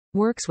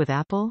Works with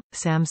Apple,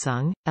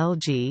 Samsung,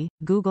 LG,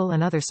 Google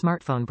and other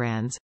smartphone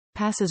brands.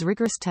 Passes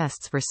rigorous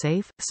tests for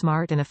safe,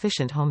 smart and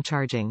efficient home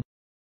charging.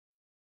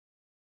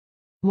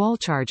 Wall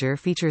charger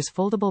features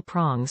foldable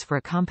prongs for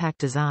a compact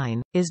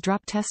design, is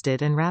drop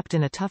tested and wrapped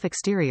in a tough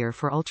exterior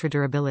for ultra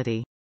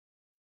durability.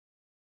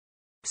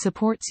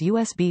 Supports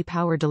USB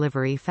power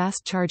delivery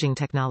fast charging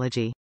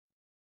technology.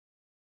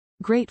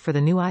 Great for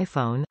the new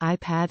iPhone,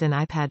 iPad and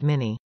iPad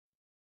mini.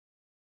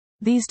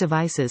 These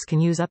devices can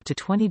use up to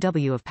 20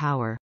 W of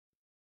power.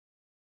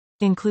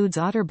 Includes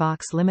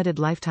OtterBox limited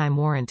lifetime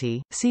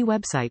warranty. See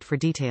website for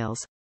details.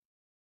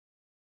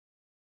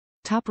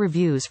 Top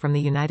reviews from the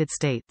United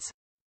States.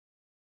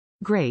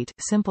 Great,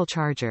 simple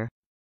charger.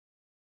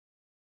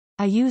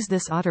 I use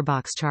this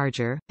OtterBox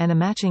charger, and a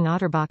matching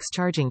OtterBox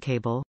charging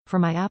cable, for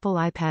my Apple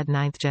iPad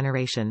 9th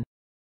generation.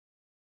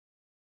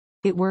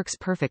 It works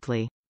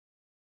perfectly.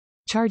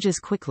 Charges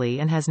quickly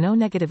and has no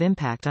negative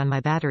impact on my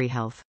battery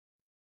health.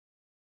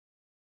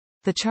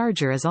 The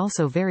charger is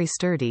also very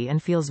sturdy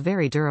and feels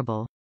very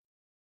durable.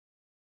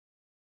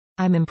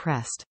 I'm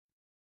impressed.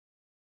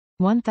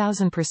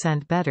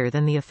 1000% better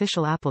than the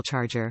official Apple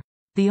charger.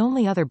 The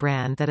only other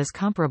brand that is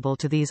comparable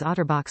to these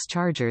OtterBox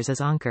chargers is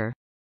Anker.